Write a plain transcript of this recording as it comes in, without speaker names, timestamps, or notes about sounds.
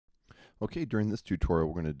Okay, during this tutorial,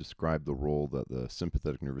 we're going to describe the role that the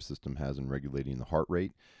sympathetic nervous system has in regulating the heart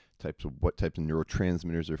rate, what types of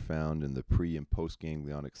neurotransmitters are found in the pre- and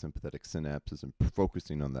post-ganglionic sympathetic synapses, and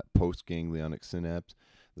focusing on that post-ganglionic synapse,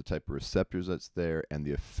 the type of receptors that's there, and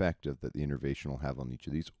the effect that the innervation will have on each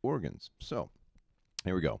of these organs. So,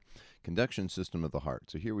 here we go. Conduction system of the heart.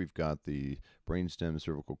 So here we've got the brainstem,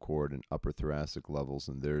 cervical cord, and upper thoracic levels,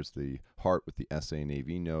 and there's the heart with the SA and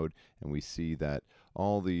AV node, and we see that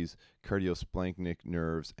all these cardiosplanchnic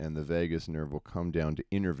nerves and the vagus nerve will come down to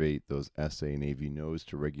innervate those SA and AV nodes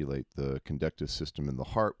to regulate the conductive system in the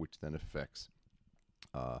heart, which then affects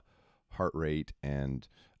heart rate and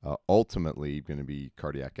ultimately going to be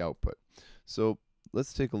cardiac output. So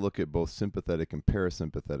let's take a look at both sympathetic and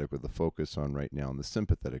parasympathetic with a focus on right now on the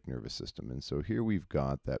sympathetic nervous system. And so here we've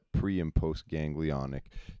got that pre- and post-ganglionic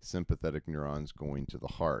sympathetic neurons going to the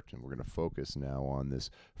heart. And we're going to focus now on this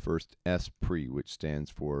first S-pre, which stands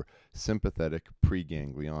for sympathetic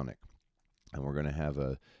preganglionic. And we're going to have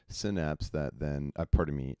a synapse that then,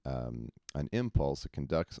 an impulse that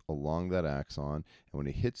conducts along that axon. And when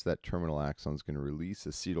it hits that terminal axon, it's going to release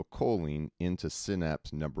acetylcholine into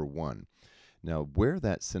synapse number 1. Now, where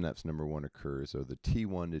that synapse number 1 occurs are the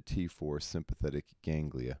T1 to T4 sympathetic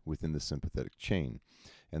ganglia within the sympathetic chain.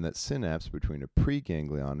 And that synapse between a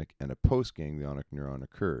preganglionic and a postganglionic neuron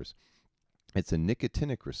occurs. It's a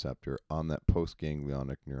nicotinic receptor on that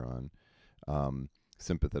postganglionic neuron,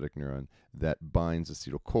 sympathetic neuron, that binds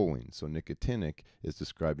acetylcholine. So nicotinic is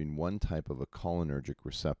describing one type of a cholinergic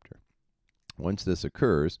receptor. Once this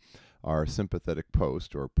occurs, our sympathetic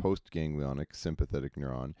post or postganglionic sympathetic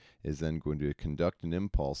neuron is then going to conduct an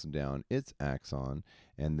impulse down its axon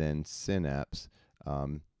and then synapse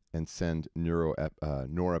and send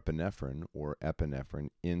nor-epinephrine or epinephrine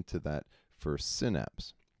into that first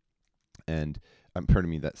synapse. And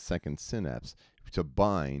that second synapse to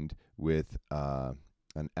bind with an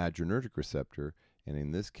adrenergic receptor, and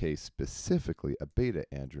in this case specifically a beta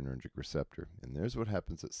adrenergic receptor. And there's what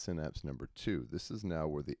happens at synapse number 2. This is now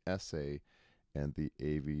where the SA and the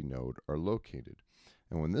AV node are located.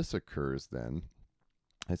 And when this occurs, then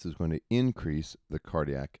this is going to increase the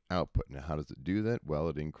cardiac output. Now, how does it do that? Well,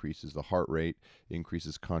 it increases the heart rate,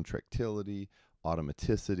 increases contractility,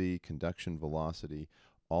 automaticity, conduction velocity.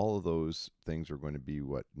 All of those things are going to be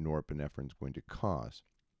what norepinephrine is going to cause.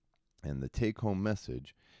 And the take-home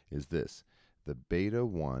message is this. The beta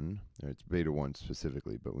 1, or it's beta 1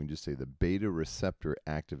 specifically, but we can just say the beta receptor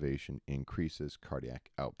activation increases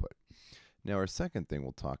cardiac output. Now, our second thing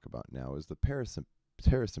we'll talk about now is the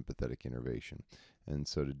parasympathetic innervation. And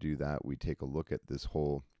so to do that, we take a look at this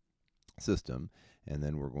whole system, and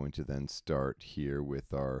then we're going to then start here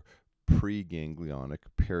with our preganglionic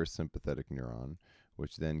parasympathetic neuron,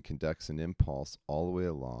 which then conducts an impulse all the way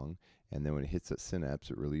along, and then when it hits that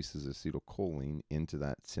synapse, it releases acetylcholine into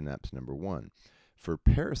that synapse number 1. For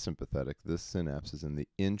parasympathetic, this synapse is in the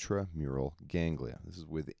intramural ganglia. This is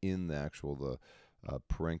within the actual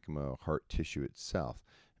parenchyma heart tissue itself.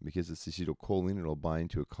 And because it's acetylcholine, it'll bind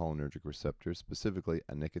to a cholinergic receptor, specifically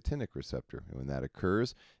a nicotinic receptor. And when that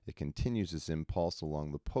occurs, it continues this impulse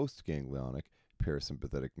along the postganglionic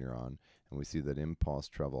parasympathetic neuron, and we see that impulse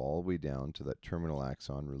travel all the way down to that terminal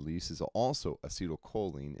axon, releases also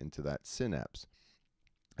acetylcholine into that synapse.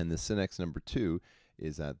 And the synapse number 2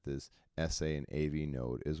 is at this SA and AV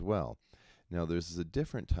node as well. Now, there's a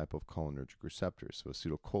different type of cholinergic receptor. So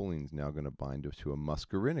acetylcholine is now going to bind to a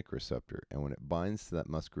muscarinic receptor. And when it binds to that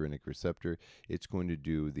muscarinic receptor, it's going to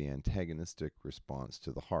do the antagonistic response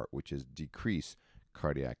to the heart, which is decrease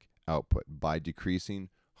cardiac output by decreasing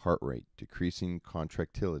heart rate, decreasing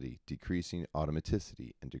contractility, decreasing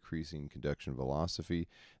automaticity, and decreasing conduction velocity.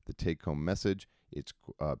 The take-home message, it's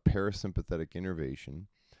parasympathetic innervation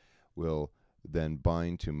will then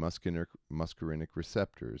bind to muscarinic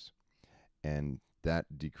receptors, and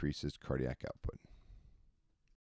that decreases cardiac output.